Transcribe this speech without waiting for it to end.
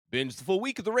Binge the full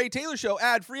week of The Ray Taylor Show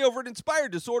ad-free over at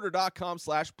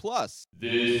inspireddisorder.com/plus.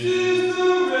 This is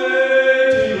The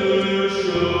Ray Taylor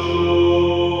Show.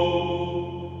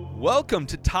 Welcome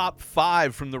to Top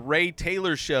 5 from The Ray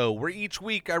Taylor Show, where each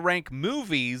week I rank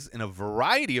movies in a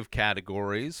variety of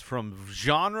categories, from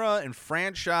genre and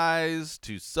franchise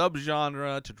to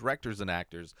subgenre to directors and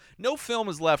actors. No film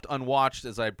is left unwatched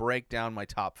as I break down my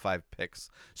top 5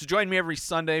 picks. So join me every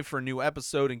Sunday for a new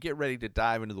episode and get ready to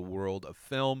dive into the world of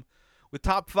film with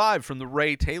Top 5 from The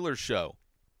Ray Taylor Show.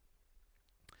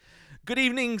 Good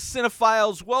evening,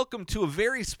 cinephiles. Welcome to a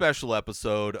very special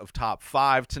episode of Top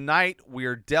 5. Tonight, we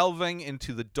are delving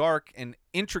into the dark and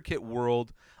intricate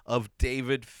world of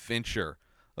David Fincher,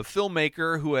 a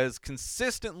filmmaker who has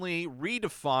consistently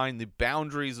redefined the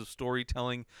boundaries of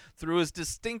storytelling through his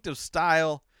distinctive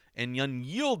style and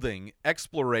unyielding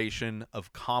exploration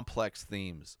of complex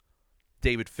themes.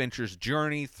 David Fincher's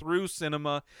journey through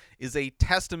cinema is a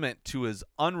testament to his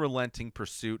unrelenting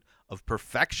pursuit of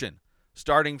perfection,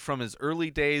 starting from his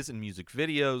early days in music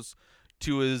videos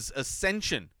to his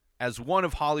ascension as one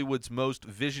of Hollywood's most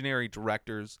visionary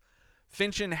directors.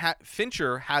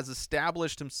 Fincher has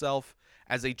established himself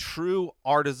as a true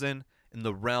artisan in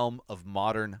the realm of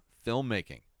modern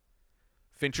filmmaking.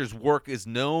 Fincher's work is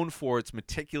known for its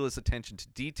meticulous attention to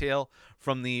detail,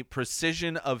 from the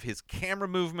precision of his camera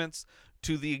movements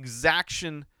to the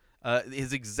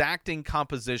his exacting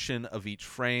composition of each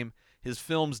frame. His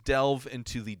films delve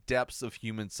into the depths of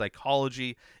human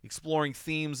psychology, exploring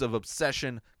themes of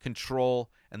obsession,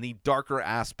 control, and the darker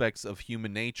aspects of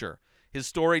human nature. His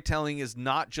storytelling is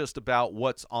not just about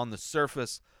what's on the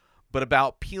surface, but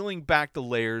about peeling back the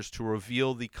layers to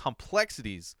reveal the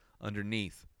complexities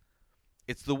underneath.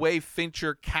 It's the way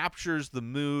Fincher captures the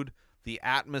mood, the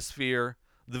atmosphere,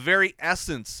 the very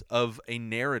essence of a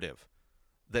narrative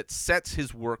that sets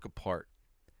his work apart.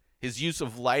 His use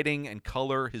of lighting and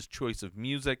color, his choice of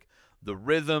music, the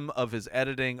rhythm of his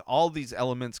editing, all these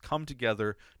elements come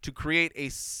together to create a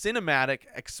cinematic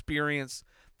experience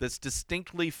that's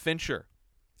distinctly Fincher.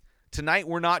 Tonight,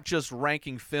 we're not just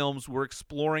ranking films, we're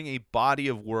exploring a body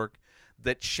of work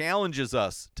that challenges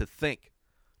us to think,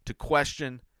 to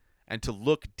question, and to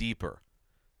look deeper.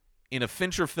 In a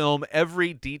Fincher film,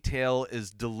 every detail is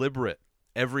deliberate.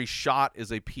 Every shot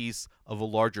is a piece of a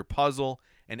larger puzzle,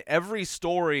 and every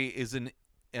story is an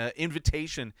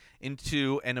invitation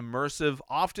into an immersive,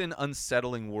 often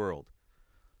unsettling world.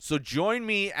 So join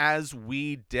me as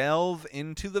we delve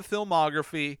into the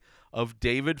filmography of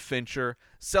David Fincher,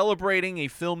 celebrating a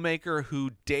filmmaker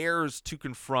who dares to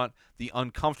confront the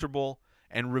uncomfortable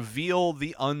and reveal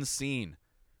the unseen.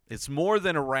 It's more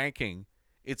than a ranking.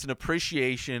 It's an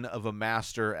appreciation of a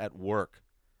master at work.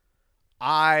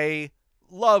 I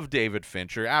love David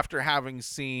Fincher. After having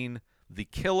seen The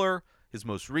Killer, his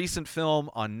most recent film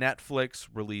on Netflix,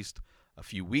 released a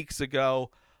few weeks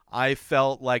ago, I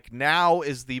felt like now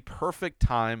is the perfect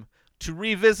time to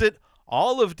revisit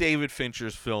all of David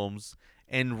Fincher's films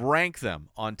and rank them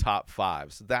on top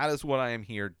 5. So that is what I am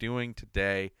here doing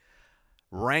today,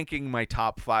 ranking my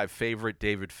top 5 favorite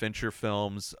David Fincher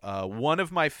films. One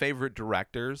of my favorite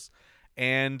directors,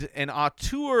 and an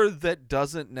auteur that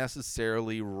doesn't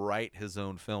necessarily write his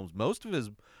own films. Most of his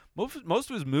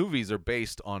movies are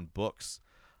based on books,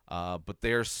 but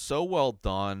they're so well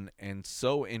done and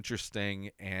so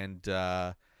interesting. And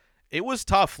it was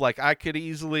tough.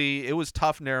 It was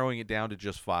tough narrowing it down to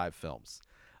just 5 films.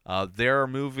 There are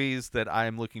movies that I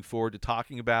am looking forward to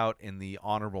talking about in the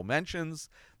honorable mentions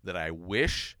that I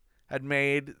wish had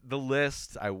made the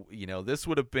list.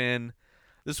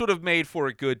 This would have made for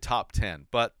a good top 10,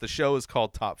 but the show is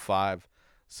called Top 5,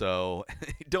 so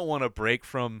I don't want to break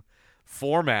from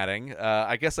formatting.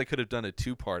 I guess I could have done a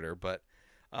 2-parter, but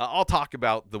I'll talk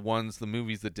about the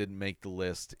movies that didn't make the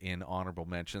list in honorable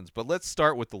mentions. But let's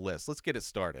start with the list. Let's get it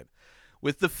started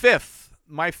with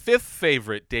my fifth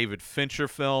favorite David Fincher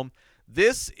film.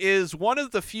 This is one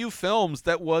of the few films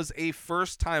that was a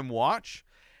first-time watch,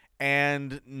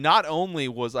 and not only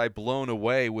was I blown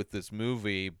away with this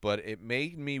movie, but it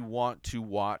made me want to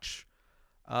watch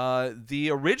the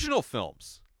original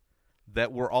films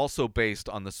that were also based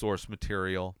on the source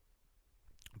material.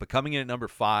 But coming in at number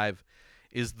 5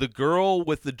 is The Girl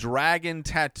with the Dragon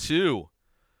Tattoo.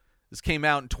 This came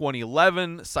out in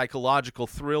 2011, psychological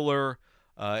thriller.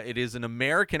 It is an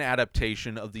American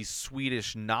adaptation of the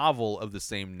Swedish novel of the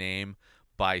same name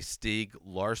by Stieg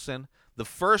Larsson, the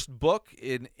first book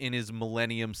in his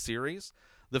Millennium series.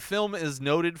 The film is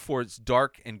noted for its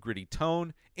dark and gritty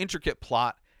tone, intricate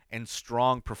plot, and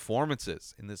strong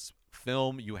performances. In this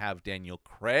film, you have Daniel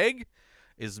Craig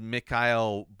as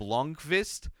Mikael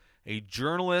Blomkvist, a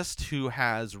journalist who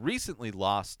has recently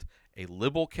lost a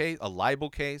libel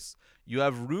case. You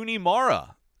have Rooney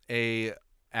Mara,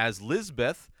 as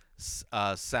Lisbeth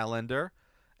Salander,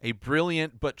 a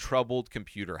brilliant but troubled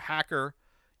computer hacker.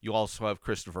 You also have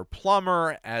Christopher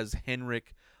Plummer as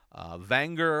Henrik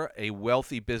Vanger, a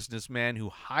wealthy businessman who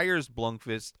hires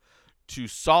Blomqvist to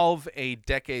solve a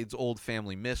decades-old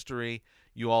family mystery.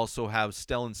 You also have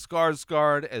Stellan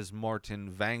Skarsgård as Martin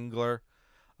Vangler,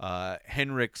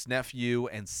 Henrik's nephew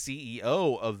and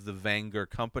CEO of the Vanger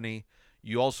Company.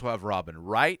 You also have Robin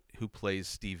Wright, who plays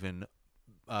Stephen.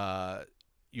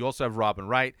 You also have Robin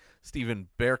Wright, Stephen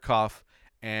Berkoff,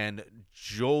 and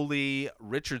Jolie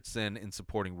Richardson in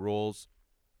supporting roles.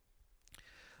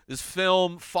 This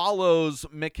film follows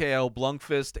Mikael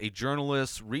Blomqvist, a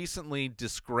journalist recently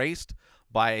disgraced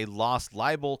by a lost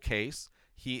libel case.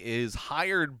 He is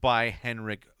hired by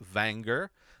Henrik Vanger,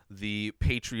 the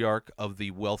patriarch of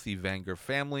the wealthy Vanger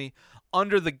family,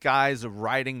 under the guise of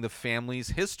writing the family's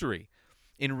history.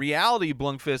 In reality,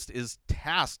 Blomqvist is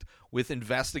tasked with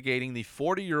investigating the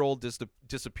 40-year-old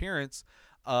disappearance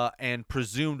and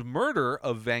presumed murder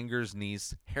of Vanger's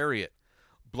niece, Harriet.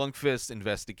 Blomqvist's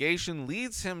investigation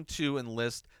leads him to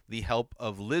enlist the help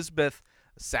of Lisbeth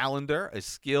Salander, a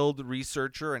skilled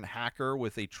researcher and hacker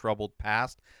with a troubled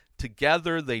past.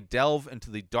 Together, they delve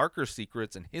into the darker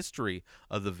secrets and history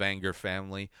of the Vanger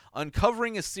family,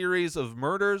 uncovering a series of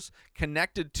murders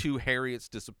connected to Harriet's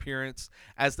disappearance.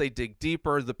 As they dig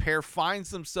deeper, the pair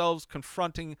finds themselves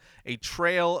confronting a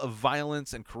trail of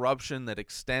violence and corruption that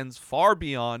extends far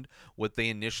beyond what they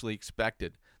initially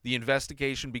expected. The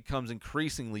investigation becomes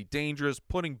increasingly dangerous,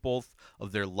 putting both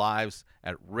of their lives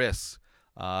at risk.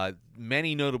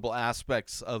 Many notable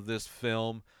aspects of this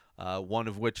film, one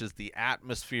of which is the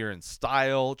atmosphere and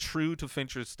style. True to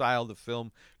Fincher's style, the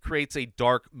film creates a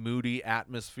dark, moody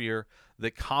atmosphere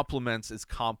that complements its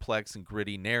complex and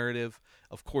gritty narrative.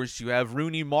 Of course, you have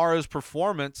Rooney Mara's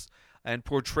performance and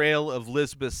portrayal of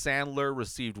Lisbeth Salander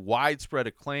received widespread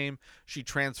acclaim. She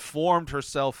transformed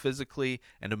herself physically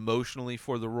and emotionally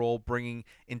for the role, bringing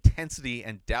intensity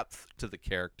and depth to the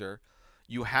character.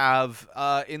 You have,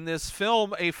 in this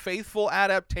film, a faithful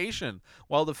adaptation.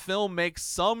 While the film makes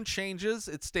some changes,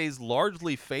 it stays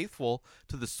largely faithful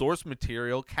to the source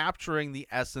material, capturing the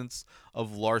essence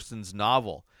of Larson's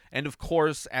novel. And of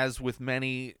course, as with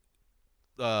many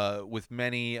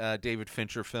David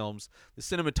Fincher films, the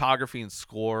cinematography and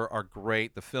score are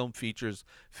great. The film features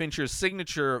Fincher's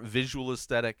signature visual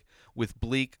aesthetic with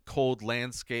bleak, cold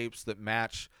landscapes that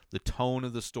match the tone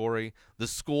of the story. The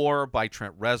score by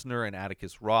Trent Reznor and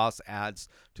Atticus Ross adds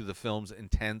to the film's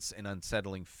intense and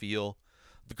unsettling feel.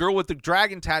 The Girl with the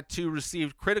Dragon Tattoo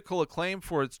received critical acclaim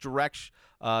for its direction,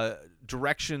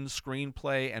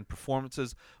 screenplay, and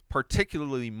performances,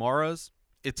 particularly Mara's.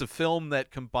 It's a film that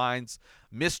combines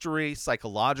mystery,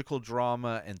 psychological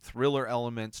drama, and thriller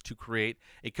elements to create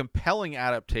a compelling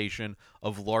adaptation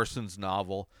of Larson's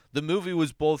novel. The movie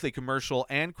was both a commercial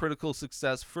and critical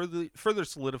success, further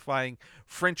solidifying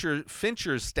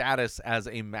Fincher's status as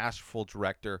a masterful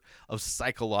director of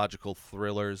psychological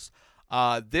thrillers.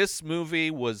 This movie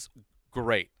was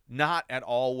great. Not at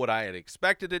all what I had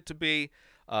expected it to be.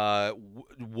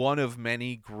 One of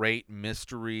many great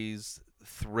mysteries,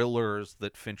 thrillers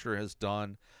that Fincher has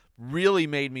done. Really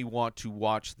made me want to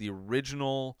watch the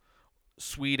original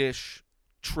Swedish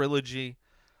trilogy.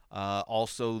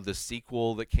 Also the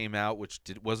sequel that came out, which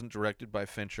wasn't directed by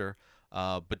Fincher,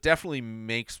 but definitely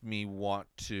makes me want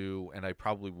to, and I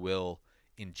probably will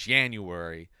in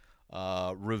January,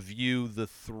 review the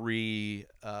 3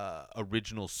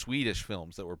 original Swedish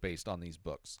films that were based on these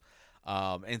books,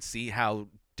 and see how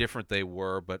different they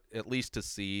were, but at least to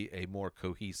see a more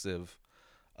cohesive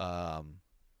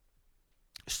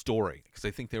story, because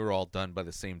I think they were all done by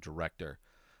the same director.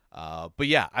 But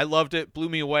yeah, I loved it. Blew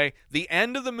me away. The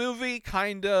end of the movie,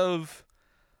 kind of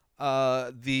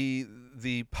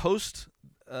the post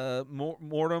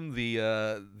mortem,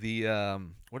 the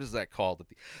what is that called?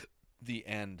 The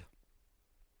end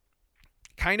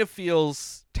kind of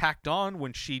feels tacked on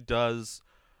when she does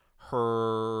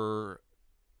her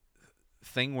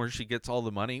thing where she gets all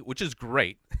the money, which is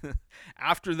great.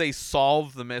 After they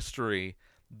solve the mystery,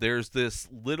 there's this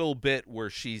little bit where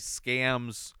she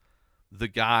scams the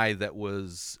guy that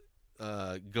was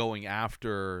going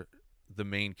after the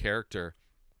main character,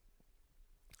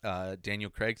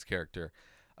 Daniel Craig's character,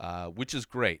 which is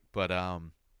great. But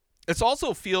it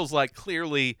also feels like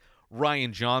clearly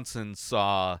Rian Johnson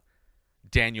saw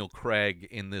Daniel Craig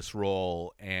in this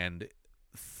role and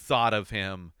thought of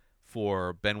him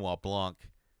for Benoit Blanc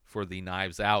for the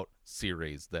Knives Out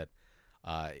series that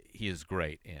he is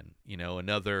great in. You know,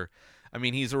 another I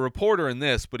mean, he's a reporter in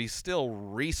this, but he's still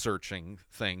researching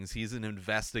things. He's an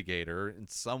investigator, in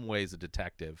some ways a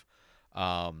detective.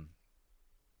 Not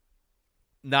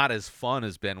as fun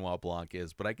as Benoit Blanc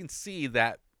is, but I can see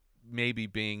that maybe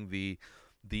being the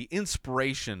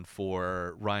inspiration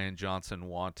for Rian Johnson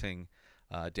wanting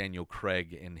Daniel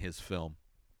Craig in his film.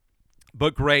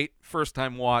 But great, first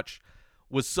time watch,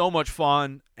 was so much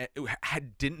fun. I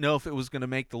didn't know if it was going to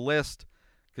make the list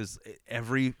because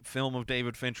every film of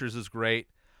David Fincher's is great.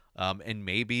 And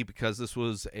maybe because this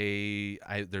was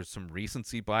there's some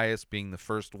recency bias being the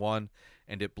first one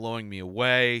and it blowing me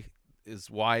away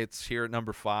is why it's here at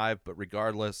number 5. But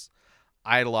regardless,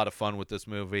 I had a lot of fun with this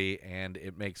movie, and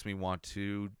it makes me want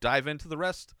to dive into the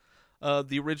rest of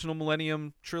the original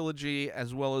Millennium trilogy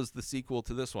as well as the sequel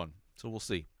to this one. So we'll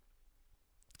see.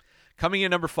 Coming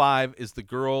in number 5 is The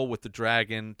Girl with the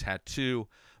Dragon Tattoo.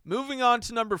 Moving on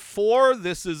to number 4,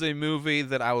 this is a movie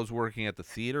that I was working at the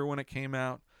theater when it came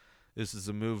out. This is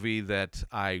a movie that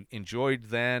I enjoyed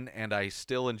then and I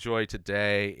still enjoy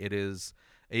today. It is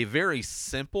a very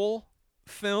simple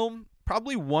film,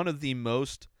 probably one of the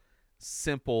most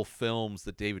simple films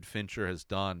that David Fincher has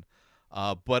done,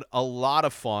 but a lot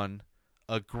of fun,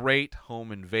 a great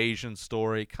home invasion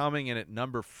story. Coming in at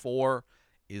number 4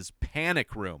 is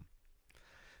Panic Room.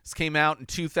 This came out in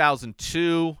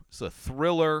 2002. It's a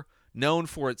thriller known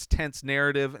for its tense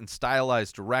narrative and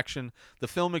stylized direction. The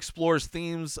film explores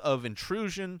themes of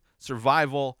intrusion,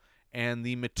 survival, and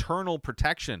the maternal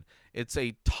protection. It's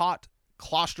a taut,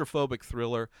 claustrophobic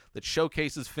thriller that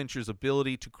showcases Fincher's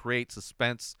ability to create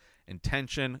suspense and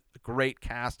tension. A great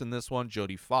cast in this one.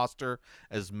 Jodie Foster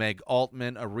as Meg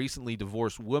Altman, a recently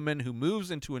divorced woman who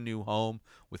moves into a new home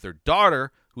with her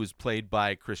daughter, who is played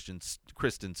by Kristen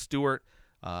Stewart.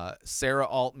 Sarah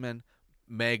Altman,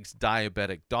 Meg's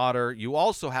diabetic daughter. You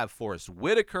also have Forrest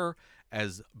Whitaker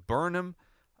as Burnham,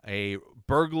 a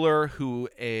burglar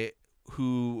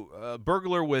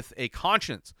burglar with a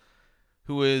conscience,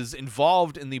 who is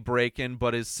involved in the break-in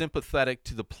but is sympathetic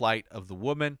to the plight of the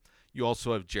woman. You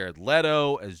also have Jared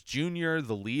Leto as Junior,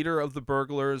 the leader of the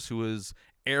burglars, who is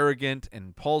arrogant and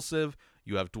impulsive.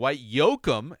 You have Dwight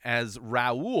Yoakam as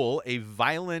Raoul, a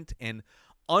violent and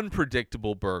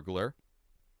unpredictable burglar.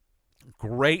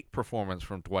 Great performance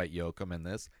from Dwight Yoakam in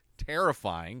this.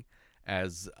 Terrifying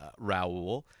as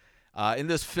Raoul. In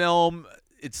this film,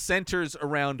 it centers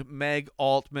around Meg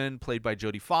Altman, played by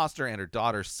Jodie Foster, and her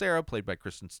daughter Sarah, played by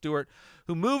Kristen Stewart,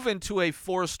 who move into a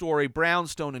 4-story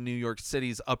brownstone in New York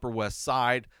City's Upper West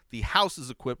Side. The house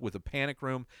is equipped with a panic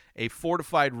room, a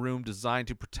fortified room designed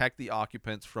to protect the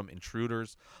occupants from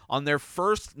intruders. On their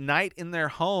first night in their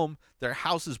home, their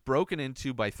house is broken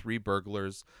into by 3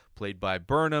 burglars, played by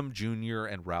Burnham, Jr.,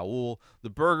 and Raoul. The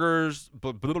burglars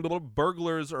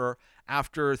are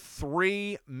after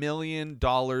 $3 million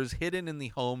hidden in the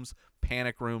home's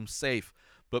panic room safe.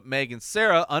 But Meg and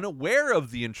Sarah, unaware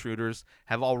of the intruders,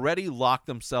 have already locked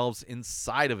themselves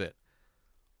inside of it.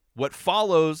 What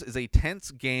follows is a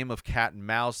tense game of cat and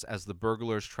mouse as the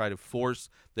burglars try to force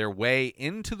their way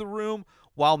into the room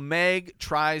while Meg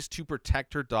tries to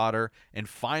protect her daughter and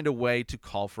find a way to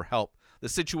call for help. The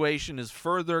situation is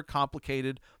further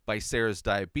complicated by Sarah's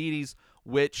diabetes,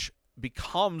 which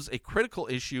becomes a critical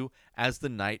issue as the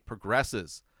night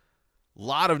progresses. A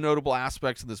lot of notable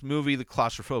aspects of this movie. The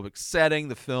claustrophobic setting.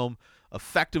 The film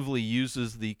effectively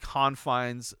uses the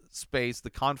confined space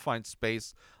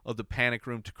of the panic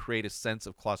room to create a sense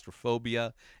of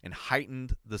claustrophobia and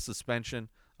heightened the suspense.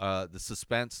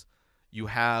 You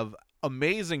have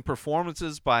amazing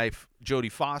performances by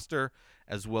Jodie Foster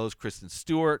as well as Kristen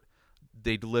Stewart.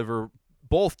 They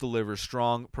both deliver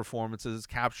strong performances,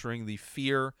 capturing the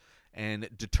fear and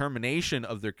determination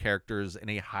of their characters in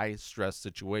a high-stress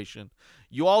situation.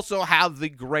 You also have the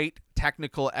great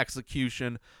technical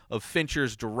execution of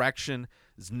Fincher's direction.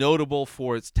 It's notable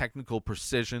for its technical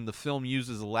precision. The film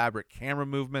uses elaborate camera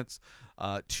movements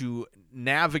to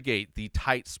navigate the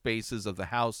tight spaces of the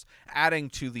house, adding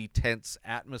to the tense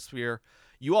atmosphere.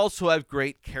 You also have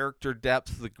great character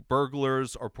depth. The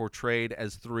burglars are portrayed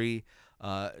as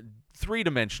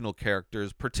three-dimensional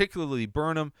characters, particularly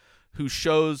Burnham, who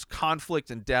shows conflict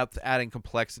and depth, adding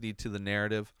complexity to the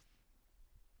narrative.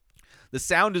 The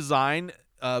sound design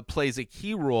plays a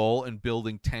key role in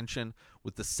building tension,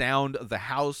 with the sound of the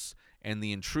house and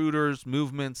the intruders'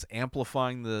 movements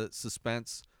amplifying the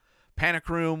suspense. Panic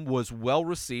Room was well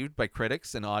received by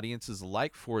critics and audiences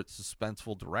alike for its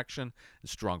suspenseful direction and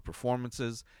strong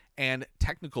performances and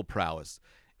technical prowess.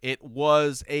 It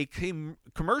was a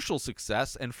commercial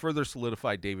success and further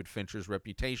solidified David Fincher's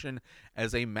reputation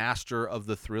as a master of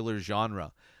the thriller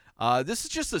genre. This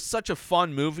is just such a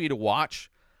fun movie to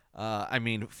watch. I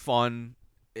mean, fun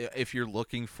if you're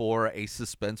looking for a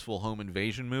suspenseful home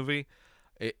invasion movie.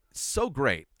 It's so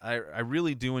great. I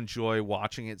really do enjoy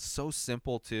watching it. It's so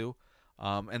simple, too.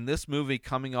 And this movie,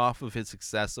 coming off of his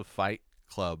success of Fight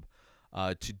Club,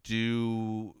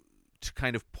 to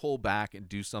kind of pull back and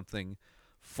do something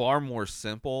far more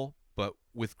simple, but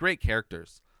with great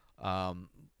characters.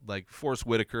 Like Forrest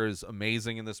Whitaker is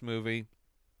amazing in this movie.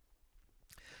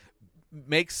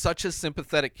 Makes such a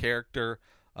sympathetic character.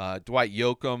 Dwight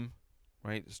Yoakam,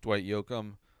 right? It's Dwight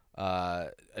Yoakam,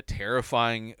 a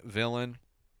terrifying villain.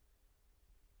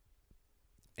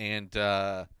 And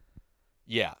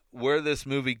yeah, where this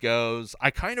movie goes,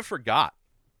 I kind of forgot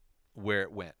where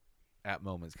it went at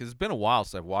moments because it's been a while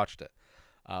since I've watched it.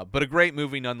 But a great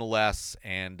movie nonetheless,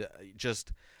 and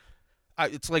just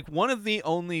it's like one of the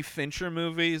only Fincher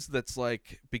movies that's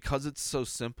like, because it's so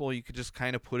simple, you could just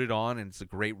kind of put it on and it's a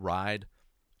great ride,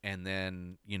 and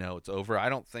then it's over. I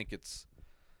don't think it's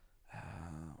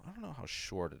I don't know how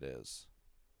short it is.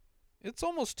 It's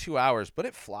almost 2 hours, but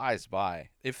it flies by.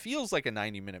 It feels like a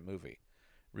 90-minute movie.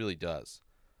 It really does.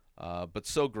 But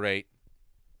so great.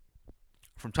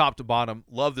 From top to bottom,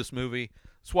 love this movie.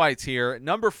 That's why it's here.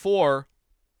 Number 4,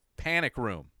 Panic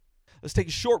Room. Let's take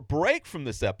a short break from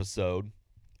this episode.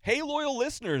 Hey, loyal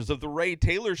listeners of The Ray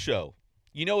Taylor Show.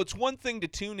 It's one thing to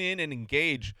tune in and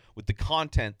engage with the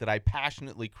content that I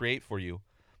passionately create for you.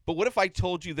 But what if I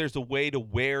told you there's a way to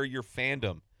wear your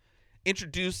fandom?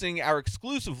 Introducing our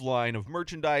exclusive line of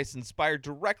merchandise inspired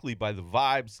directly by the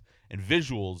vibes and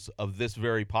visuals of this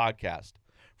very podcast.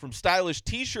 From stylish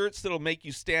t-shirts that'll make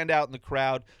you stand out in the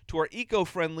crowd to our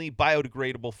eco-friendly,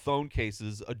 biodegradable phone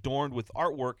cases adorned with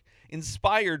artwork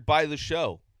inspired by the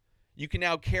show. You can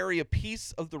now carry a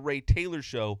piece of The Ray Taylor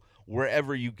Show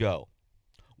wherever you go.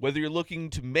 Whether you're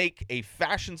looking to make a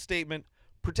fashion statement,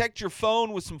 protect your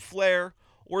phone with some flair,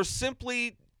 or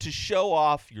simply to show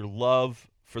off your love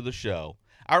for the show,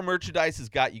 our merchandise has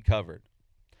got you covered.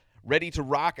 Ready to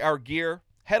rock our gear?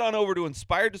 Head on over to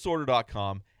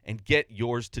inspireddisorder.com and get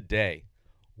yours today.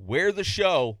 Wear the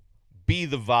show, be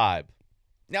the vibe.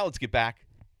 Now let's get back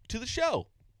to the show.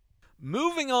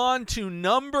 Moving on to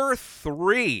number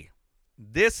 3.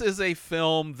 This is a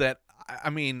film that, I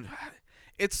mean,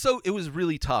 it was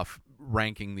really tough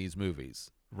ranking these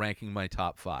movies, ranking my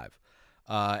top 5.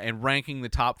 And ranking the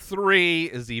top 3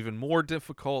 is even more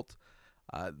difficult.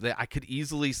 I could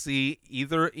easily see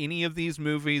any of these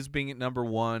movies being at number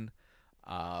 1,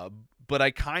 but I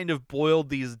kind of boiled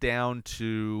these down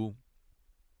to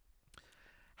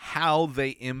how they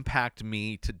impact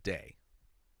me today,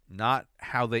 not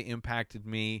how they impacted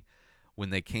me when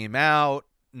they came out,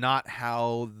 not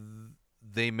how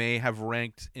they may have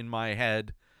ranked in my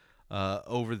head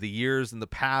over the years in the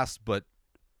past, but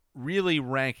really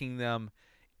ranking them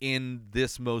in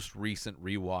this most recent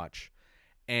rewatch.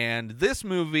 And this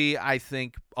movie, I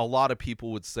think a lot of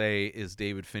people would say, is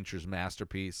David Fincher's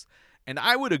masterpiece. And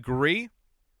I would agree,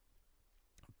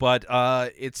 but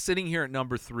it's sitting here at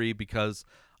number 3 because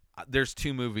there's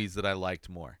 2 movies that I liked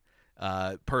more,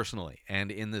 personally,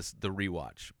 and in the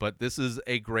rewatch. But this is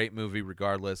a great movie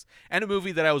regardless, and a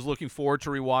movie that I was looking forward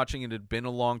to rewatching. It had been a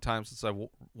long time since I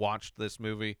watched this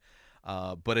movie,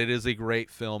 but it is a great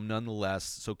film nonetheless.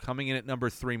 So coming in at number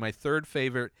 3, my third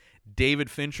favorite David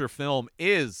Fincher film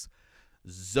is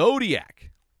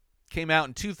Zodiac. Came out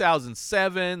in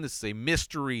 2007. This is a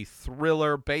mystery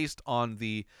thriller based on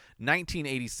the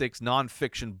 1986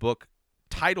 nonfiction book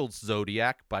titled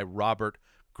Zodiac by Robert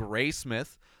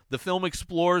Graysmith. The film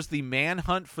explores the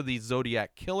manhunt for the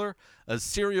Zodiac Killer, a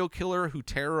serial killer who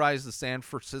terrorized the San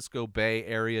Francisco Bay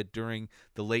Area during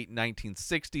the late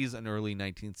 1960s and early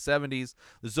 1970s.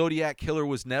 The Zodiac Killer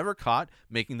was never caught,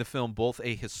 making the film both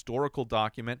a historical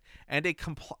document and a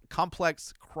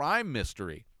complex crime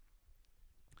mystery.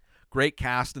 Great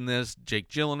cast in this. Jake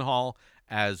Gyllenhaal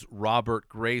as Robert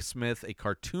Graysmith, a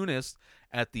cartoonist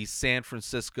at the San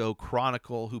Francisco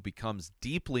Chronicle who becomes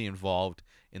deeply involved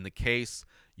in the case.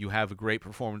 You have a great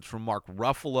performance from Mark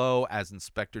Ruffalo as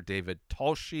Inspector David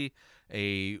Tolschi,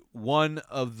 one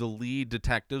of the lead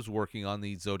detectives working on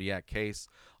the Zodiac case.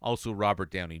 Also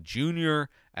Robert Downey Jr.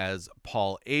 as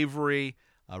Paul Avery,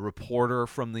 a reporter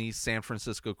from the San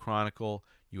Francisco Chronicle.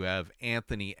 You have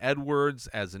Anthony Edwards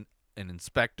as an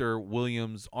Inspector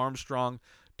Williams Armstrong,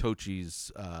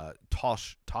 Toshi's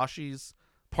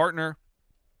partner.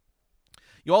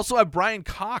 You also have Brian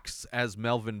Cox as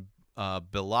Melvin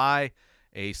Belli,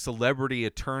 a celebrity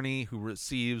attorney who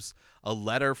receives a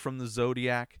letter from the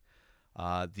Zodiac.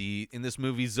 In this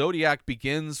movie, Zodiac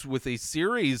begins with a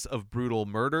series of brutal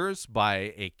murders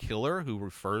by a killer who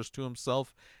refers to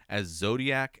himself as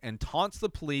Zodiac and taunts the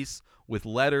police with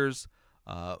letters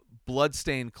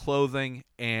bloodstained clothing,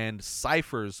 and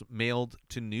ciphers mailed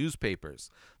to newspapers.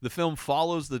 The film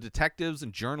follows the detectives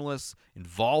and journalists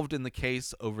involved in the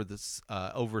case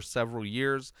over several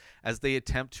years as they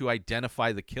attempt to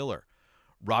identify the killer.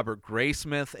 Robert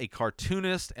Graysmith, a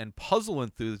cartoonist and puzzle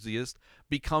enthusiast,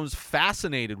 becomes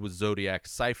fascinated with Zodiac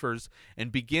ciphers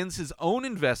and begins his own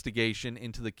investigation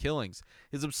into the killings.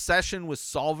 His obsession with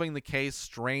solving the case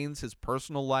strains his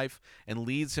personal life and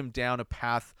leads him down a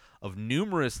path of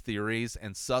numerous theories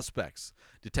and suspects.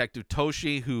 Detective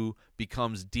Toshi, who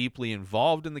becomes deeply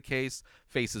involved in the case,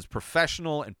 faces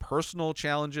professional and personal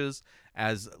challenges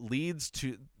as leads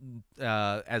to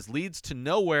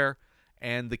nowhere,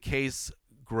 and the case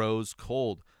grows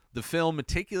cold. The film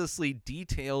meticulously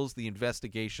details the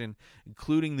investigation,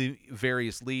 including the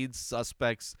various leads,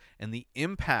 suspects, and the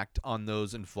impact on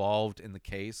those involved in the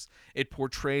case. It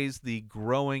portrays the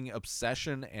growing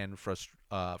obsession and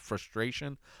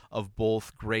frustration of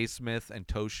both Graysmith and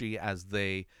Toshi as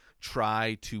they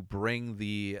try to bring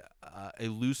the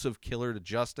elusive killer to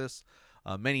justice.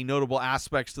 Many notable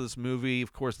aspects to this movie,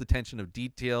 of course, the attention to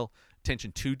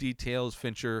details.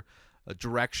 Fincher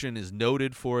direction is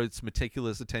noted for its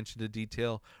meticulous attention to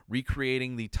detail,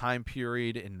 recreating the time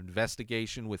period and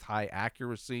investigation with high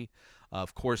accuracy.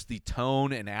 Of course, the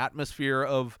tone and atmosphere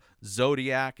of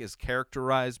Zodiac is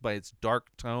characterized by its dark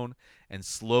tone and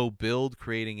slow build,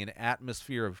 creating an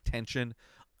atmosphere of tension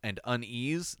and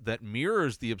unease that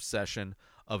mirrors the obsession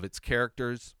of its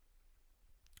characters.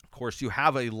 Of course, you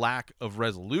have a lack of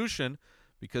resolution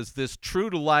because this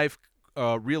true-to-life,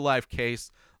 real-life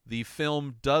case, the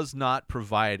film does not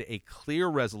provide a clear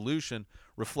resolution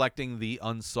reflecting the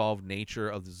unsolved nature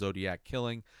of the Zodiac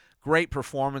killing. Great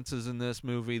performances in this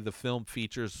movie. The film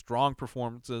features strong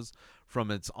performances from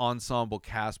its ensemble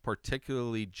cast,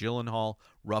 particularly Gyllenhaal,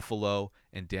 Ruffalo,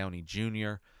 and Downey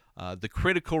Jr. The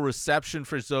critical reception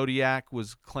for Zodiac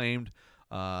was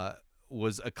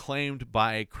acclaimed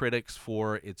by critics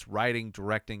for its writing,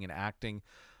 directing, and acting.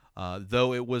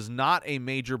 Though it was not a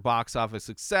major box office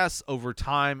success, over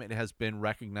time it has been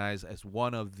recognized as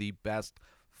one of the best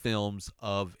films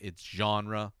of its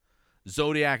genre.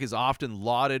 Zodiac is often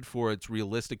lauded for its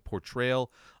realistic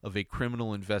portrayal of a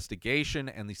criminal investigation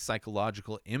and the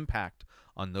psychological impact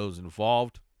on those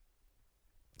involved.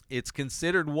 It's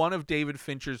considered one of David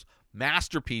Fincher's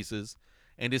masterpieces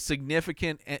and is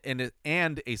significant and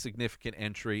a significant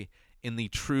entry in the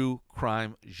true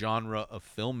crime genre of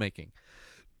filmmaking.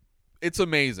 It's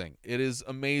amazing. It is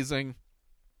amazing.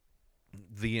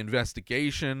 The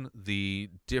investigation, the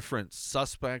different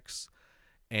suspects,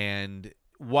 and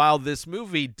while this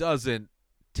movie doesn't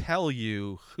tell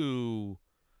you who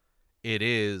it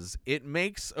is, it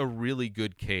makes a really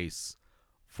good case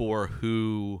for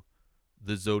who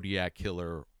the Zodiac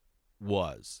Killer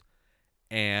was.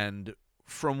 And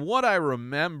from what I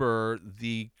remember,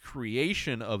 the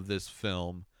creation of this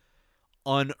film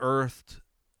unearthed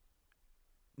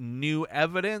new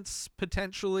evidence,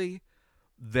 potentially,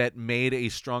 that made a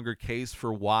stronger case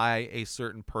for why a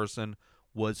certain person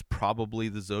was probably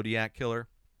the Zodiac Killer.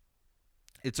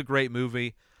 It's a great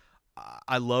movie.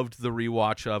 I loved the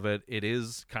rewatch of it. It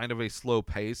is kind of a slow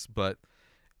pace, but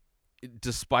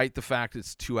despite the fact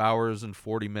it's 2 hours and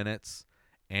 40 minutes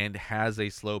and has a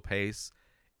slow pace,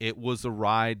 it was a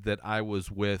ride that I was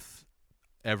with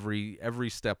every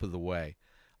step of the way,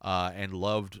 and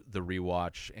loved the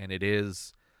rewatch, and it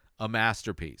is a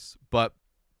masterpiece. But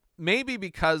maybe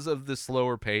because of the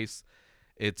slower pace,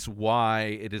 it's why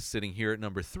it is sitting here at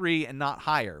number 3 and not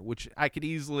higher, which I could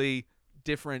easily,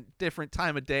 different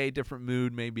time of day, different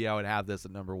mood, maybe I would have this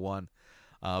at number 1.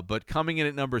 But coming in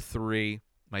at number 3,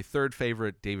 my third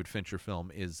favorite David Fincher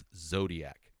film is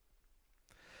Zodiac.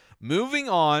 Moving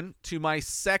on to my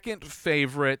second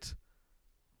favorite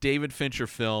David Fincher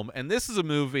film, and this is a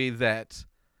movie that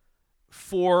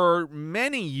for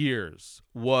many years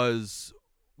was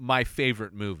my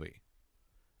favorite movie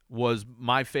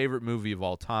of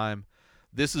all time.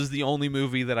 This is the only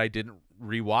movie that I didn't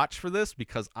rewatch for this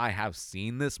because I have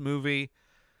seen this movie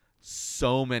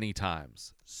so many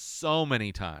times,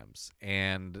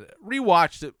 and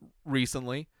rewatched it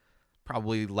recently,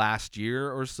 probably last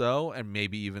year or so, and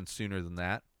maybe even sooner than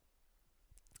that.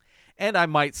 And I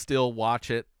might still watch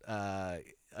it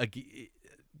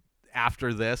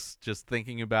after this, just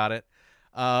thinking about it.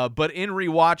 But in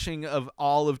rewatching of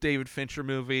all of David Fincher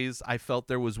movies, I felt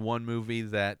there was one movie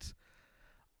that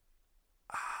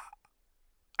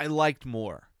I liked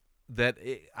more, that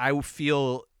I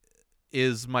feel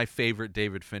is my favorite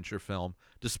David Fincher film,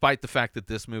 despite the fact that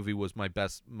this movie was my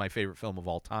favorite film of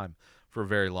all time for a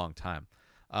very long time.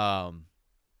 But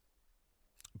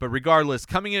regardless,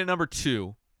 coming in at number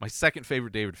 2, My second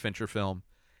favorite David Fincher film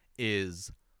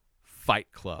is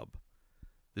Fight Club.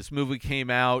 This movie came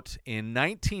out in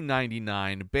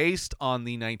 1999 based on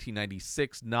the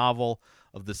 1996 novel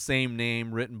of the same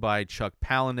name written by Chuck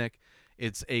Palahniuk.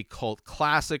 It's a cult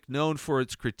classic known for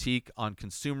its critique on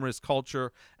consumerist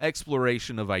culture,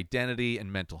 exploration of identity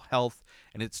and mental health,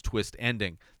 and its twist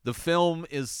ending. The film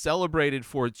is celebrated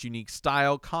for its unique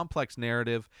style, complex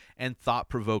narrative, and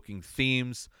thought-provoking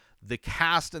themes. The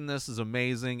cast in this is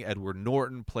amazing. Edward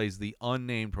Norton plays the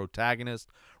unnamed protagonist,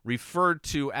 referred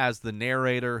to as the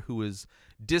narrator, who is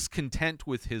discontent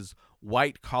with his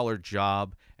white-collar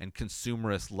job and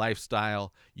consumerist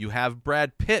lifestyle. You have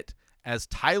Brad Pitt as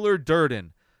Tyler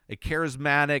Durden, a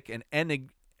charismatic and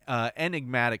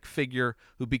enigmatic figure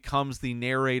who becomes the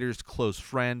narrator's close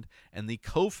friend and the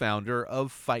co-founder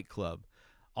of Fight Club.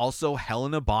 Also,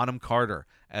 Helena Bonham Carter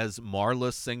as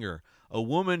Marla Singer, a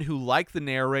woman who, like the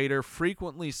narrator,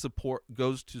 frequents support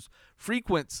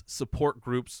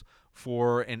groups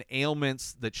for an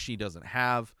ailments that she doesn't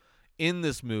have. In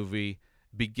this movie,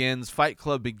 Fight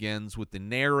Club begins with the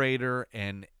narrator,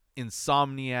 an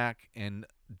insomniac and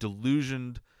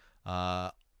delusioned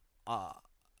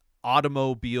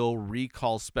automobile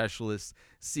recall specialist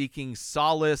seeking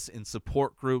solace in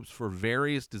support groups for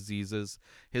various diseases.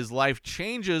 His life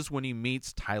changes when he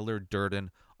meets Tyler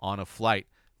Durden on a flight.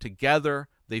 Together,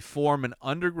 they form an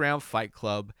underground fight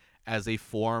club as a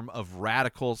form of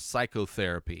radical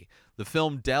psychotherapy. The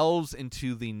film delves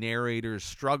into the narrator's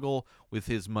struggle with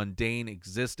his mundane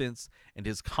existence and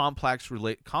his complex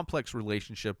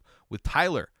relationship with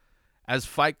Tyler. As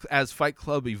Fight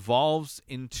Club evolves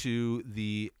into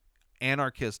the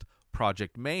anarchist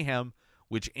Project Mayhem,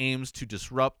 which aims to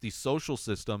disrupt the social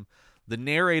system, the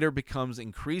narrator becomes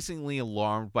increasingly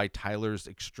alarmed by Tyler's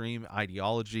extreme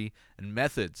ideology and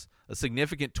methods. A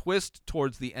significant twist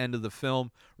towards the end of the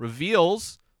film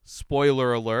reveals,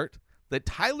 spoiler alert, that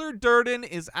Tyler Durden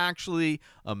is actually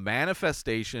a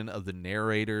manifestation of the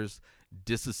narrator's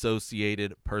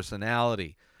disassociated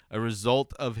personality, a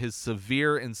result of his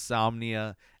severe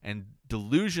insomnia and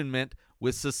delusionment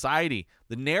with society.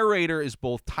 The narrator is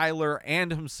both Tyler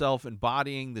and himself,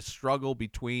 embodying the struggle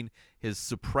between his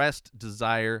suppressed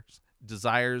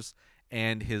desires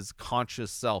and his conscious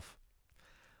self.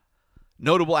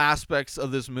 Notable aspects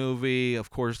of this movie, of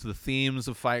course, the themes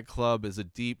of Fight Club is a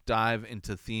deep dive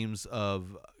into themes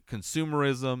of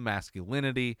consumerism,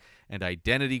 masculinity, and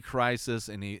identity crisis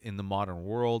in the modern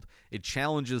world. It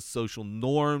challenges social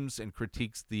norms and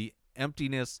critiques the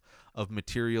emptiness of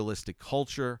materialistic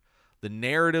culture. The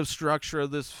narrative structure of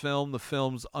this film, the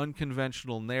film's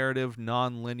unconventional narrative,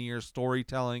 non-linear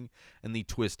storytelling, and the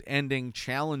twist ending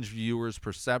challenge viewers'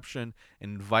 perception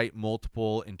and invite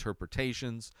multiple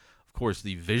interpretations. Of course,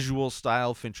 the visual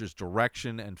style, Fincher's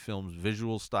direction and film's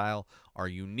visual style are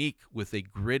unique, with a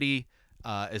gritty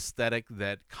aesthetic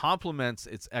that complements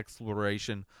its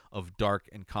exploration of dark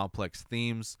and complex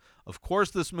themes. Of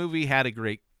course, this movie had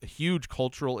a huge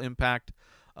cultural impact.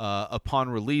 Upon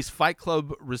release, Fight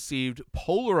Club received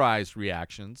polarized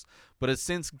reactions, but has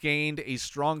since gained a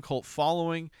strong cult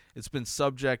following. It's been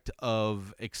subject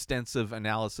of extensive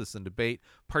analysis and debate,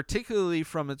 particularly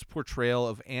from its portrayal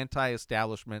of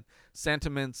anti-establishment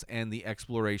sentiments and the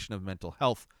exploration of mental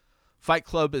health. Fight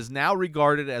Club is now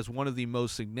regarded as one of the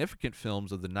most significant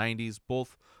films of the 90s,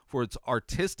 both for its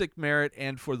artistic merit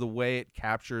and for the way it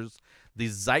captures the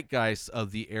zeitgeist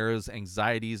of the era's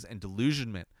anxieties and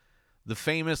delusionment. The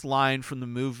famous line from the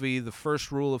movie, "The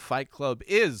first rule of Fight Club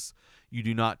is you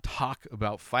do not talk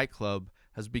about Fight Club,"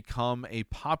 has become a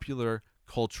popular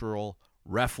cultural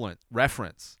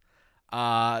reference.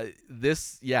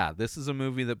 This is a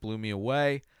movie that blew me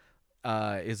away.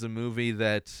 Is a movie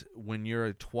that when you're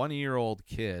a 20-year-old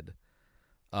kid,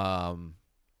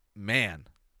 man,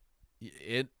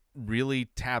 it really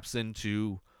taps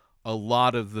into a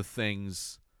lot of the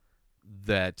things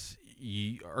that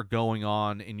are going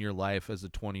on in your life as a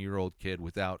 20-year-old kid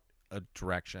without a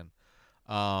direction.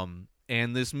 And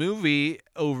this movie,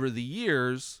 over the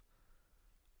years,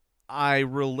 I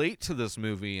relate to this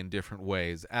movie in different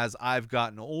ways as I've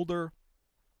gotten older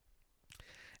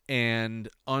and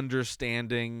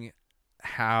understanding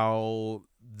how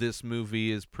this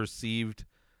movie is perceived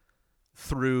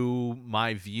through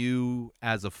my view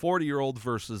as a 40-year-old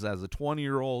versus as a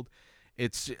 20-year-old.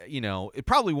 It's,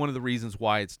 probably one of the reasons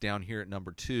why it's down here at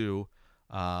number 2,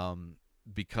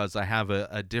 because I have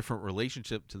a different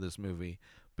relationship to this movie.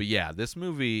 But yeah, this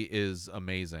movie is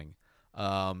amazing,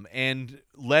 and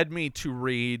led me to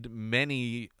read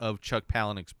many of Chuck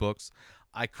Palahniuk's books.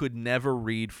 I could never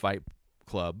read Fight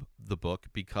Club, the book,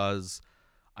 because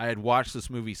I had watched this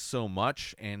movie so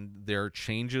much, and there are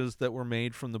changes that were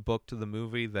made from the book to the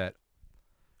movie that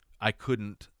I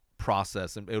couldn't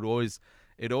process, and it always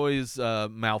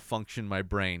malfunctioned my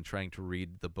brain trying to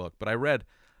read the book. But I read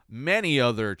many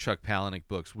other Chuck Palahniuk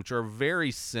books, which are very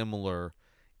similar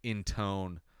in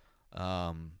tone,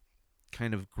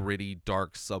 kind of gritty,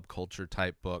 dark subculture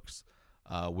type books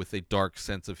with a dark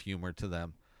sense of humor to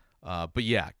them. But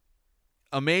yeah,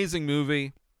 amazing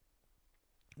movie.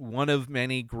 One of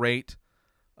many great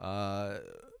times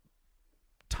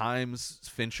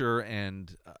Fincher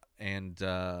and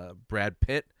Brad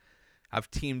Pitt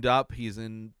have teamed up.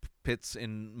 Pitt's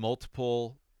in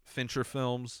multiple Fincher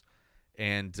films,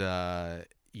 and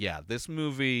this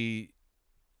movie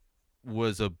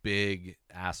was a big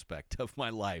aspect of my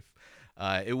life.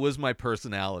 It was my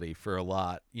personality for a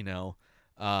lot,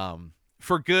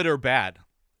 for good or bad.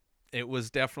 It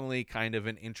was definitely kind of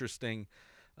an interesting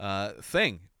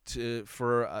thing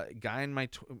for a guy in my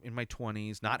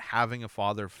 20s, not having a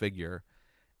father figure,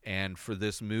 and for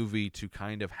this movie to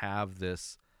kind of have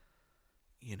this,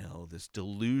 this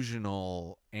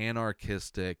delusional,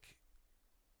 anarchistic,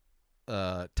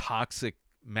 toxic,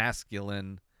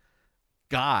 masculine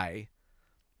guy,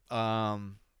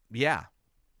 was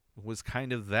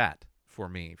kind of that for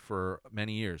me for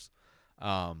many years.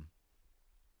 But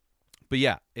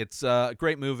yeah, it's a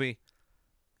great movie.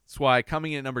 That's why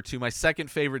coming in at number 2, my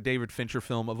second favorite David Fincher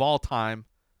film of all time,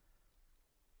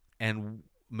 and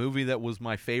movie that was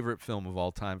my favorite film of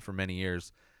all time for many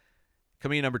years.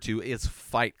 Coming in number 2 is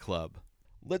Fight Club.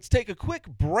 Let's take a quick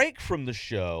break from the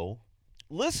show.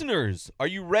 Listeners, are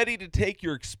you ready to take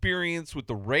your experience with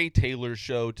the Ray Taylor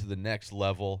Show to the next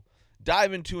level?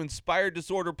 Dive into Inspired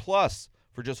Disorder Plus.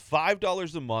 For just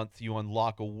 $5 a month, you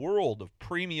unlock a world of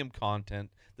premium content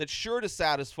that's sure to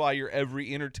satisfy your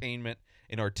every entertainment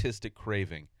and artistic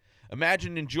craving.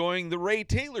 Imagine enjoying the Ray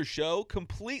Taylor Show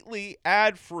completely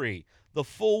ad-free the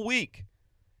full week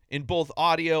in both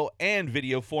audio and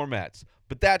video formats.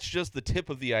 But that's just the tip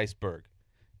of the iceberg.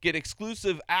 Get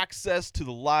exclusive access to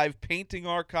the live painting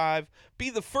archive, be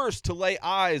the first to lay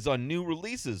eyes on new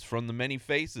releases from the many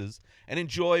faces, and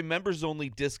enjoy members-only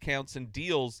discounts and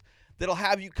deals that'll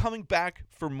have you coming back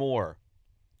for more.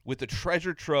 With a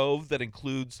treasure trove that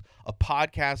includes a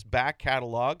podcast back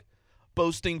catalog,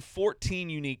 boasting 14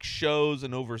 unique shows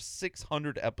and over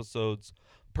 600 episodes,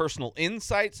 personal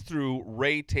insights through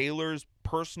Ray Taylor's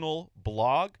personal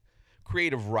blog,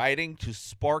 creative writing to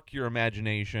spark your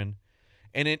imagination,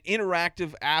 and an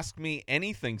interactive Ask Me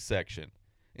Anything section.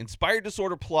 Inspired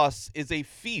Disorder Plus is a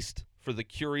feast for the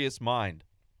curious mind.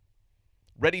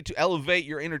 Ready to elevate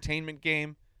your entertainment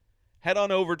game? Head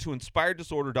on over to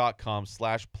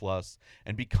inspireddisorder.com/plus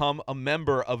and become a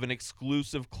member of an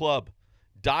exclusive club.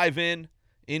 Dive in,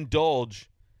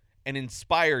 indulge, and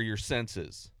inspire your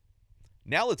senses.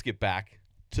 Now let's get back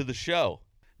to the show.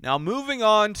 Now moving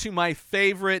on to my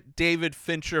favorite David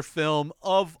Fincher film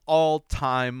of all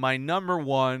time, my number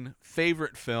 1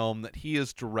 favorite film that he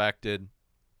has directed.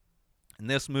 And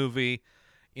this movie,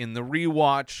 in the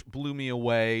rewatch, blew me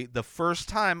away. The first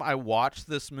time I watched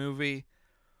this movie,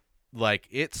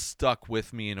 it stuck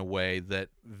with me in a way that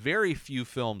very few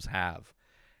films have,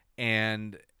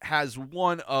 and has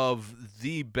one of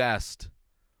the best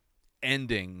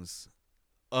endings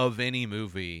of any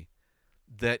movie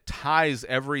that ties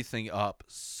everything up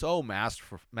so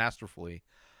masterfully,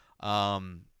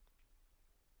 and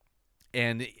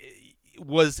it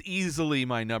was easily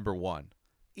my number 1.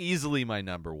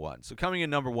 So coming in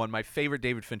number 1, my favorite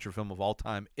David Fincher film of all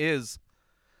time is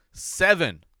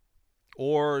Seven,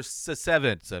 or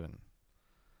Seven.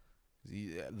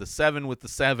 The 7 with the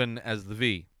 7 as the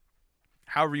V.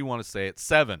 However you want to say it.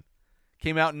 Seven.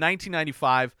 Came out in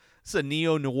 1995. It's a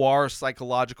neo-noir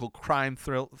psychological crime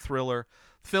thriller.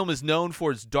 The film is known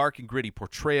for its dark and gritty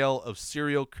portrayal of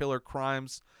serial killer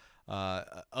crimes,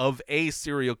 of a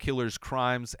serial killer's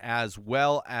crimes, as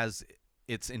well as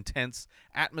its intense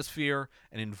atmosphere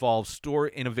and involves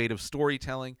innovative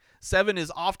storytelling. Seven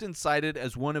is often cited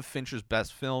as one of Fincher's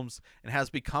best films and has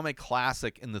become a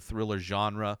classic in the thriller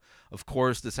genre. Of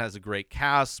course, this has a great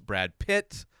cast. Brad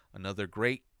Pitt, another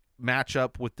great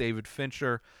matchup with David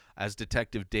Fincher, as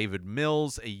Detective David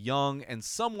Mills, a young and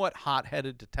somewhat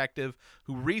hot-headed detective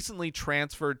who recently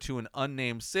transferred to an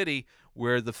unnamed city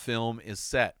where the film is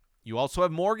set. You also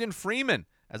have Morgan Freeman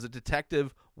as a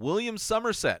detective William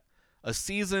Somerset, a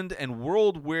seasoned and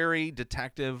world-weary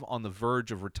detective on the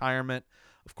verge of retirement.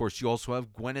 Of course, you also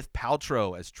have Gwyneth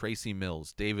Paltrow as Tracy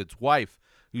Mills, David's wife,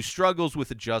 who struggles with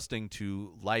adjusting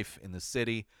to life in the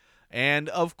city. And,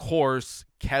 of course,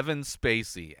 Kevin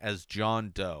Spacey as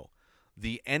John Doe,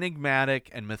 the enigmatic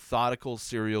and methodical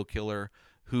serial killer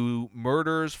who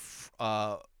murders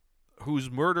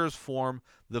whose murders form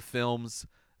the film's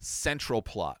central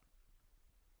plot.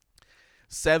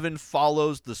 Seven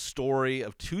follows the story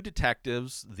of two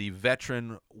detectives, the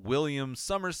veteran William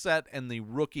Somerset and the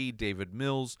rookie David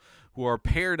Mills, who are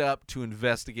paired up to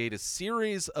investigate a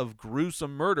series of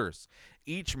gruesome murders.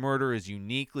 Each murder is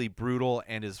uniquely brutal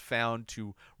and is found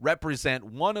to represent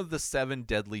one of the seven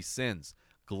deadly sins: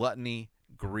 gluttony,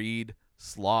 greed,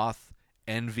 sloth,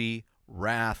 envy,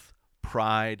 wrath,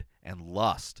 pride, and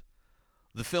lust.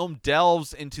 The film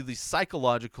delves into the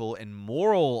psychological and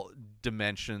moral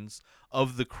dimensions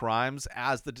of the crimes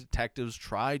as the detectives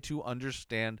try to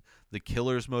understand the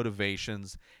killer's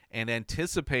motivations and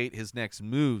anticipate his next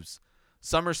moves.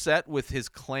 Somerset, with his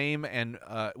calm and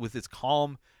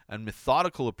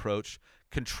methodical approach,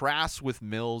 contrasts with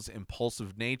Mills'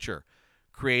 impulsive nature,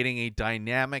 creating a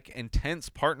dynamic and tense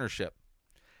partnership.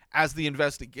 As the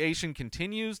investigation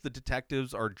continues, the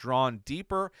detectives are drawn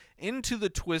deeper into the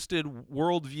twisted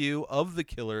worldview of the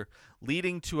killer,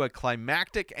 leading to a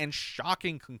climactic and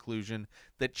shocking conclusion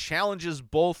that challenges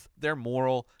both their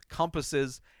moral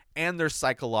compasses and their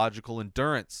psychological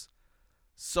endurance.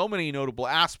 So many notable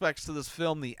aspects to this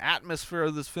film. The atmosphere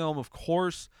of this film, of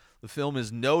course. The film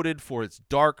is noted for its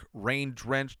dark,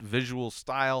 rain-drenched visual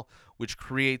style, which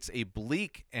creates a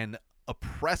bleak and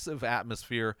oppressive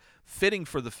atmosphere fitting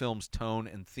for the film's tone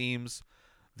and themes.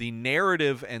 The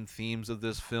narrative and themes of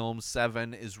this film,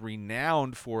 Seven, is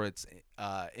renowned for its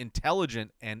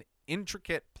intelligent and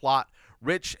intricate plot,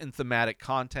 rich in thematic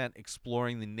content,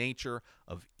 exploring the nature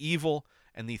of evil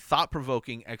and the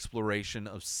thought-provoking exploration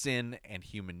of sin and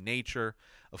human nature.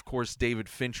 Of course, David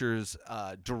Fincher's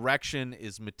direction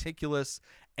is meticulous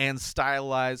and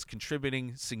stylized,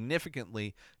 contributing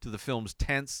significantly to the film's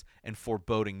tense and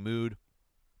foreboding mood.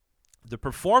 The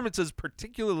performances,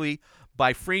 particularly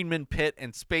by Friedman, Pitt,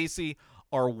 and Spacey,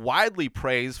 are widely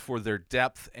praised for their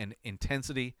depth and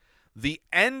intensity. The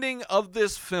ending of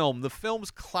this film, the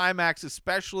film's climax,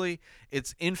 especially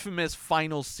its infamous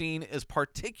final scene, is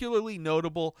particularly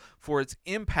notable for its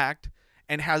impact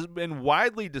and has been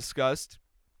widely discussed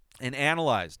and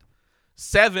analyzed.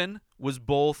 Seven was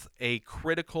both a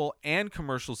critical and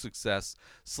commercial success,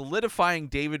 solidifying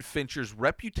David Fincher's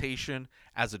reputation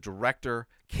as a director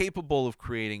capable of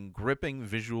creating gripping,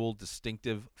 visual,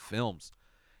 distinctive films.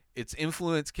 Its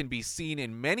influence can be seen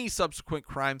in many subsequent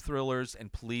crime thrillers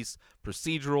and police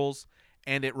procedurals,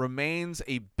 and it remains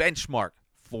a benchmark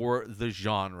for the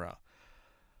genre.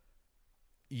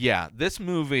 Yeah, this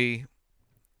movie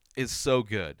is so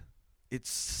good.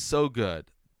 It's so good.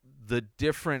 The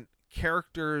different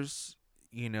characters,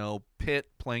 Pitt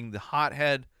playing the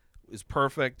hothead is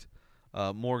perfect.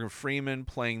 Morgan Freeman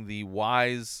playing the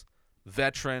wise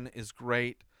veteran is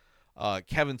great.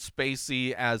 Kevin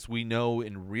Spacey, as we know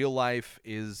in real life,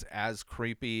 is as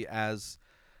creepy as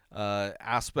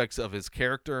aspects of his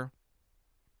character,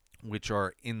 which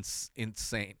are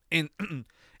insane.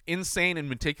 Insane and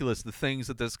meticulous, the things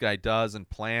that this guy does and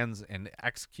plans and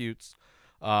executes.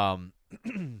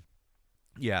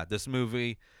 Yeah, this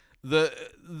movie,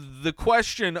 the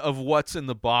question of what's in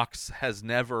the box has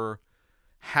never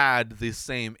had the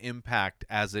same impact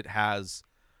as it has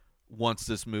once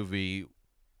this movie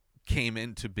came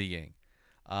into being.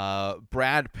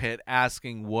 Brad Pitt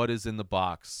asking what is in the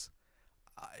box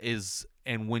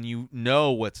and when you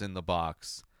know what's in the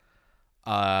box,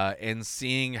 and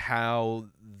seeing how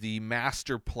the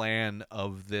master plan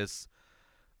of this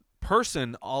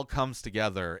person all comes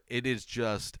together, it is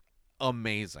just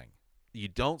amazing. You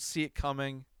don't see it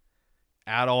coming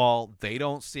at all. They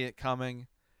don't see it coming.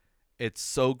 It's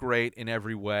so great in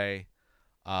every way.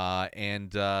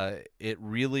 And it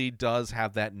really does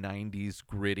have that 90s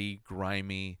gritty,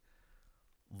 grimy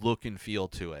look and feel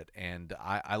to it. And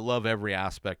I love every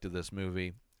aspect of this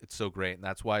movie. It's so great, and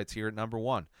that's why it's here at number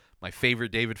one. My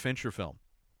favorite David Fincher film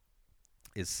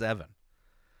is Seven.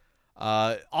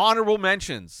 Honorable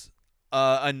mentions.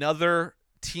 Another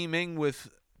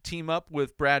team up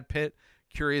with Brad Pitt,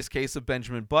 Curious Case of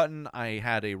Benjamin Button. I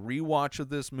had a rewatch of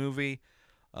this movie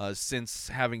since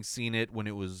having seen it when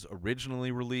it was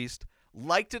originally released.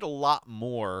 Liked it a lot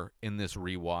more in this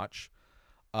rewatch.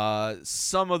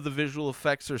 Some of the visual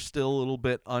effects are still a little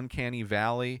bit uncanny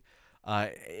valley.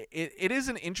 It is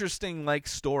an interesting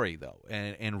story though,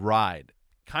 and ride.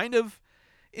 Kind of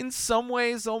in some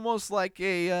ways almost like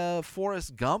a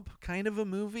Forrest Gump kind of a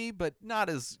movie, but not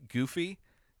as goofy.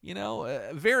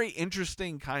 A very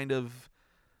interesting kind of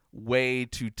way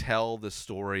to tell the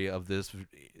story of this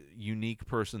unique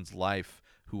person's life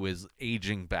who is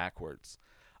aging backwards.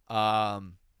 I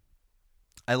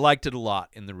liked it a lot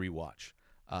in the rewatch.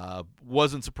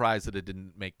 Wasn't surprised that it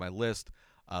didn't make my list.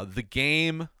 The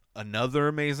Game, another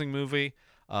amazing movie.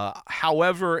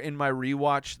 However, in my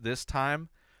rewatch this time,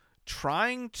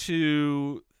 trying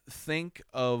to think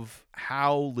of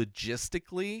how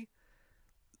logistically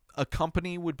a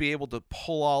company would be able to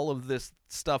pull all of this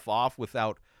stuff off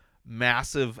without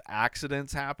massive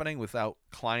accidents happening, without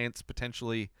clients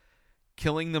potentially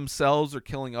killing themselves or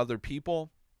killing other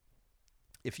people.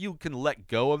 If you can let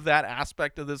go of that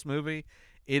aspect of this movie,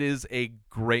 it is a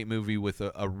great movie with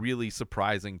a really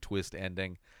surprising twist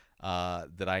ending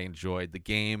that I enjoyed. The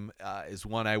Game is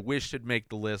one I wish would make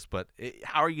the list, but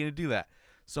how are you going to do that?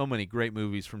 So many great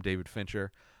movies from David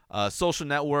Fincher. Social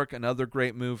Network, another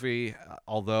great movie,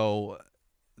 although,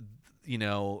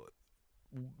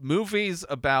 movies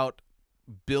about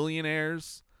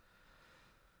billionaires,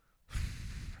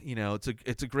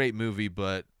 it's a great movie,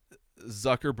 but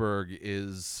Zuckerberg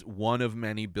is one of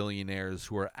many billionaires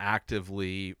who are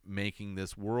actively making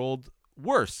this world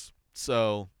worse.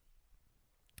 So,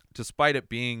 despite it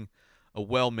being a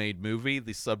well-made movie,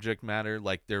 the subject matter,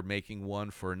 like they're making one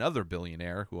for another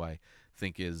billionaire who I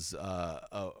think is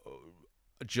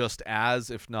just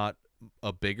as, if not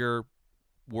a bigger,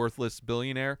 worthless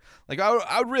billionaire. Like,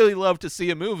 I would really love to see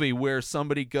a movie where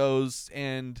somebody goes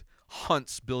and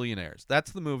hunts billionaires.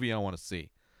 That's the movie I want to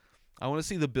see. I want to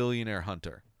see The Billionaire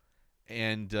Hunter.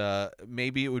 And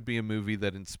maybe it would be a movie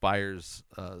that inspires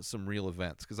some real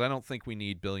events, because I don't think we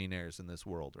need billionaires in this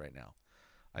world right now.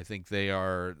 I think they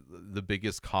are the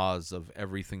biggest cause of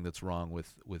everything that's wrong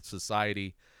with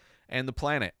society and the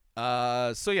planet.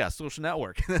 So yeah, Social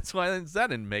Network. That's why that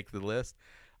didn't make the list.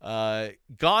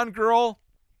 Gone Girl,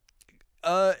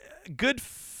 good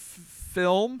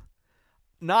film.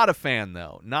 Not a fan,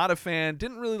 though. Not a fan.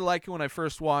 Didn't really like it when I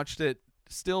first watched it.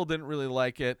 Still didn't really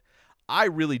like it. I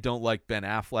really don't like Ben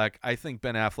Affleck. I think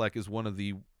Ben Affleck is one of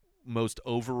the most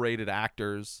overrated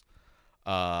actors.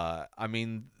 I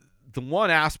mean, the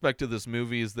one aspect of this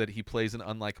movie is that he plays an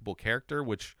unlikable character,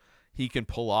 which he can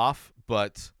pull off,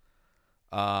 but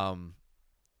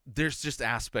there's just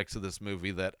aspects of this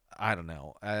movie that, I don't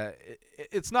know.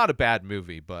 It's not a bad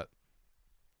movie, but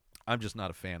I'm just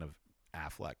not a fan of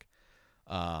Affleck.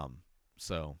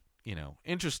 So,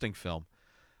 interesting film.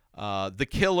 The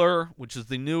Killer, which is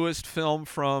the newest film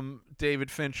from David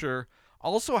Fincher,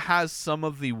 also has some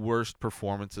of the worst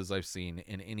performances I've seen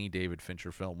in any David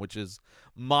Fincher film, which is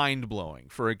mind-blowing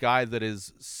for a guy that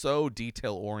is so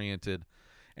detail-oriented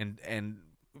and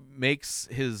makes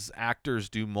his actors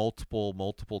do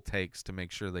multiple takes to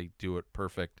make sure they do it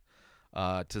perfect.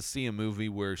 To see a movie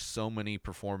where so many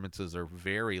performances are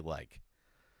very,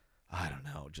 I don't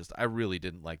know, I really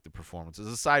didn't like the performances,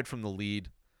 aside from the lead.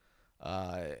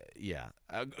 Yeah,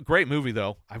 a great movie,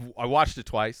 though. I watched it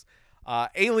twice.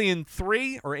 Alien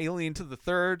 3, or Alien to the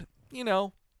Third,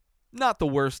 not the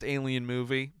worst Alien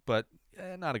movie, but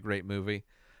not a great movie.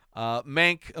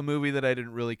 Mank, a movie that I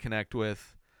didn't really connect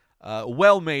with.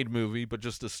 Well-made movie, but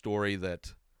just a story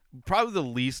that probably the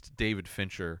least David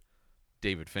Fincher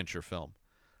film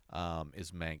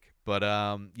is Mank. But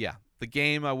yeah, The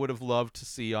Game I would have loved to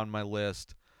see on my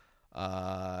list. Did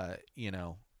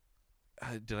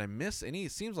I miss any?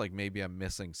 It seems like maybe I'm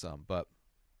missing some, but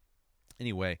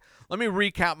anyway, let me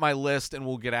recap my list and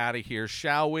we'll get out of here,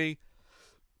 shall we?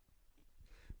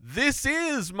 This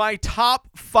is my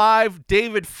top 5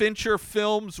 David Fincher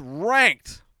films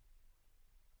ranked.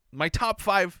 My top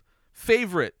 5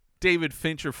 favorite David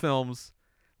Fincher films.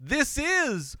 This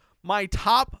is my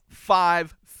top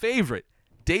 5 favorite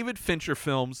David Fincher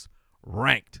films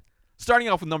ranked. Starting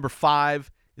off with number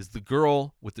 5 is The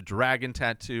Girl with the Dragon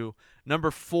Tattoo. Number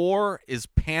 4 is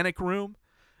Panic Room.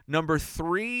 Number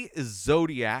 3 is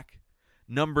Zodiac.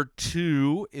 Number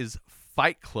 2 is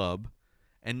Fight Club.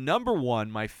 And number 1,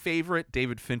 my favorite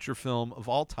David Fincher film of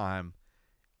all time,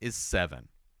 is Seven.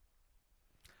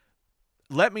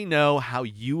 Let me know how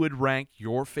you would rank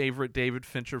your favorite David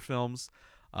Fincher films.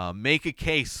 Make a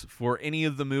case for any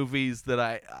of the movies that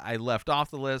I left off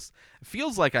the list. It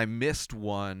feels like I missed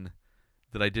one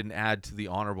that I didn't add to the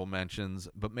honorable mentions,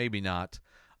 but maybe not.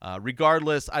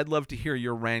 Regardless, I'd love to hear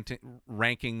your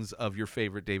rankings of your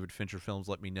favorite David Fincher films.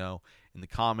 Let me know in the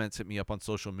comments. Hit me up on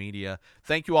social media.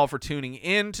 Thank you all for tuning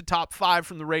in to Top 5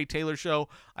 from The Ray Taylor Show.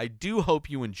 I do hope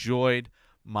you enjoyed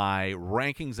my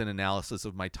rankings and analysis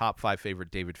of my top 5 favorite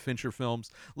David Fincher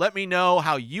films. Let me know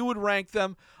how you would rank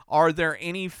them. Are there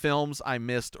any films I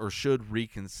missed or should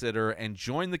reconsider? And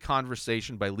join the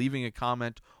conversation by leaving a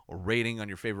comment or rating on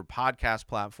your favorite podcast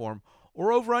platform,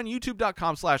 or over on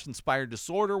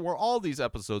youtube.com/inspireddisorder, where all these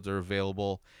episodes are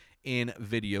available in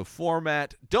video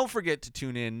format. Don't forget to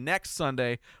tune in next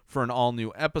Sunday for an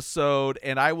all-new episode,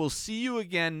 and I will see you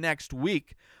again next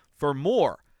week for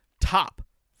more Top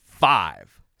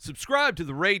 5. Subscribe to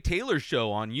The Ray Taylor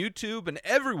Show on YouTube and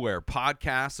everywhere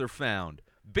podcasts are found.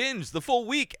 Binge the full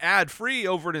week ad-free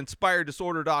over at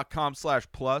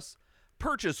inspireddisorder.com/plus.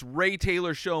 Purchase Ray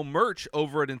Taylor Show merch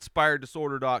over at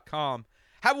inspireddisorder.com.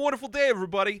 Have a wonderful day,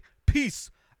 everybody. Peace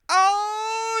out!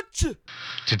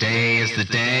 Today is the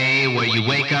day where you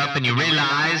wake up and you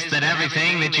realize that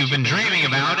everything that you've been dreaming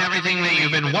about, everything that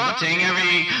you've been wanting,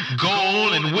 every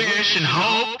goal and wish and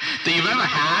hope that you've ever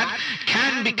had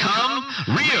can become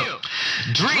real.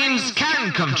 Dreams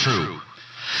can come true.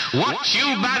 What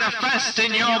you manifest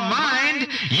in your mind,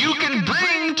 you can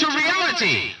bring to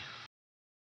reality.